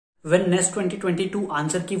When NEST 2022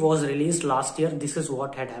 answer key was released last year, this is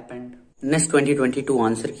what had happened. NEST 2022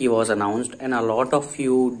 answer key was announced and a lot of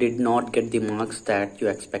you did not get the marks that you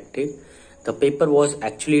expected. The paper was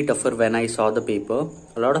actually tougher when I saw the paper.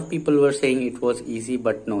 A lot of people were saying it was easy,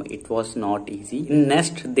 but no, it was not easy. In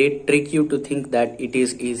NEST, they trick you to think that it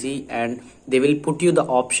is easy and they will put you the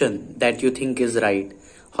option that you think is right.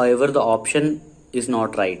 However, the option is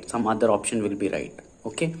not right. Some other option will be right.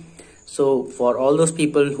 Okay. So for all those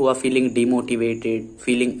people who are feeling demotivated,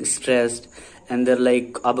 feeling stressed, and they're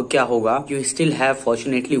like, अब क्या होगा? You still have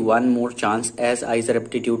fortunately one more chance as IISER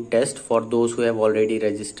aptitude test for those who have already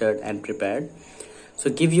registered and prepared. So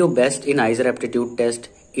give your best in IISER aptitude test.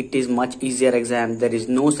 It is much easier exam. There is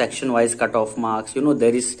no section wise cutoff marks.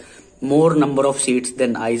 There is more number of seats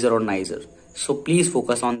than IISER or NISER. So please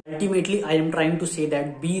focus on. Ultimately, I am trying to say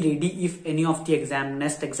that be ready if any of the exam,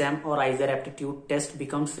 NEST exam or IISER aptitude test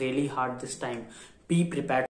becomes really hard this time. Be prepared.